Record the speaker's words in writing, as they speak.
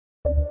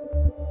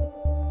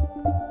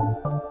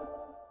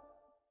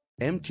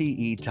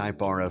MTE Type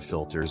RF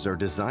filters are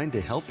designed to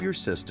help your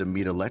system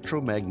meet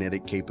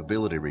electromagnetic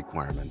capability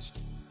requirements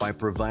by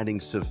providing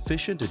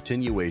sufficient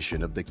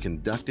attenuation of the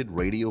conducted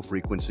radio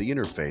frequency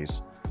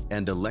interface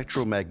and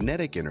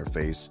electromagnetic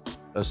interface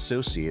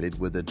associated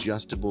with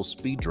adjustable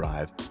speed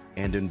drive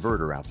and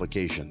inverter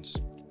applications.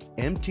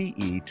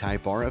 MTE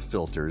Type RF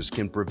filters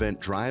can prevent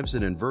drives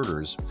and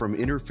inverters from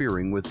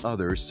interfering with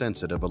other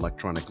sensitive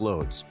electronic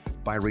loads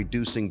by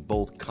reducing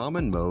both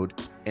common mode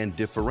and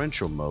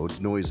differential mode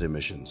noise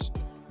emissions.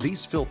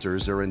 These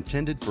filters are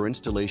intended for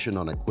installation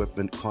on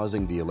equipment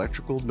causing the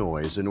electrical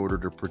noise in order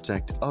to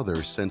protect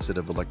other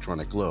sensitive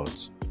electronic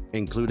loads,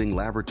 including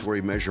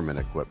laboratory measurement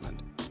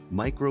equipment,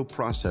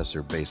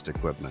 microprocessor-based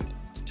equipment,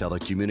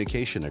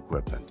 telecommunication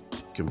equipment,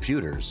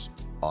 computers,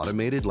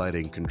 automated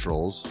lighting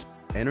controls,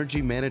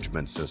 energy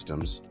management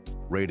systems,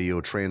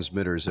 radio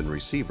transmitters and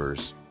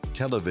receivers,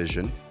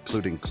 television,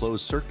 including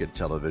closed-circuit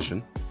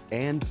television,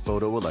 and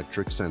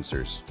photoelectric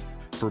sensors.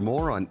 For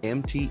more on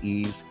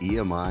MTE's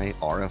EMI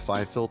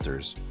RFI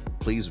filters,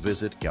 please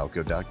visit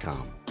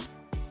Galco.com.